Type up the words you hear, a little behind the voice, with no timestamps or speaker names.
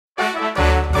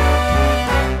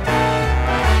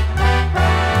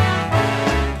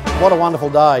What a wonderful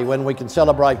day when we can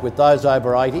celebrate with those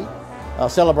over 80,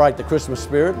 celebrate the Christmas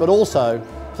spirit, but also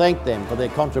thank them for their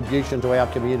contribution to our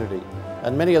community.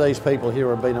 And many of these people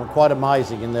here have been quite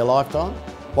amazing in their lifetime,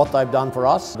 what they've done for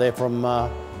us. They're from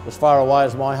as far away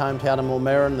as my hometown of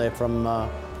Mulmerran, they're from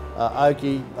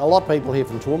Oakey, a lot of people here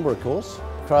from Toowoomba, of course,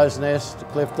 Crow's Nest,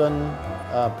 Clifton,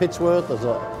 Pittsworth, there's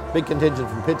a big contingent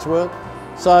from Pittsworth.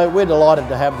 So we're delighted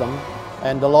to have them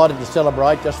and delighted to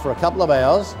celebrate just for a couple of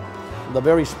hours the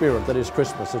very spirit that is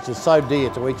Christmas, which is so dear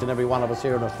to each and every one of us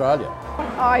here in Australia.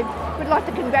 I would like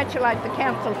to congratulate the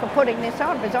council for putting this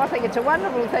on, because I think it's a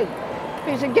wonderful thing,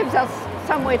 because it gives us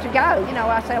somewhere to go, you know,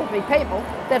 us elderly people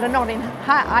that are not in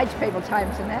aged people's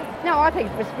homes and that. No, I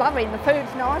think it was lovely and the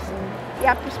food's nice and the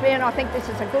atmosphere, and I think this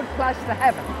is a good place to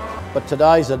have it. But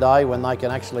today's a day when they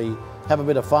can actually have a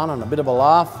bit of fun and a bit of a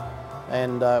laugh,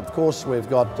 and of course we've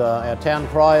got our town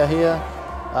crier here.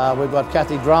 We've got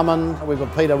Kathy Drummond, we've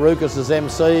got Peter Rukas as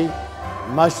MC.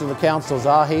 Most of the councillors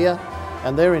are here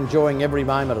and they're enjoying every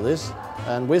moment of this,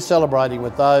 and we're celebrating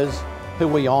with those who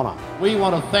we honour. We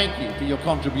want to thank you for your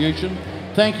contribution.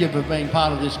 Thank you for being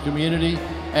part of this community,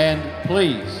 and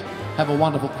please have a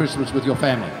wonderful Christmas with your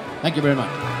family. Thank you very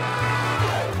much.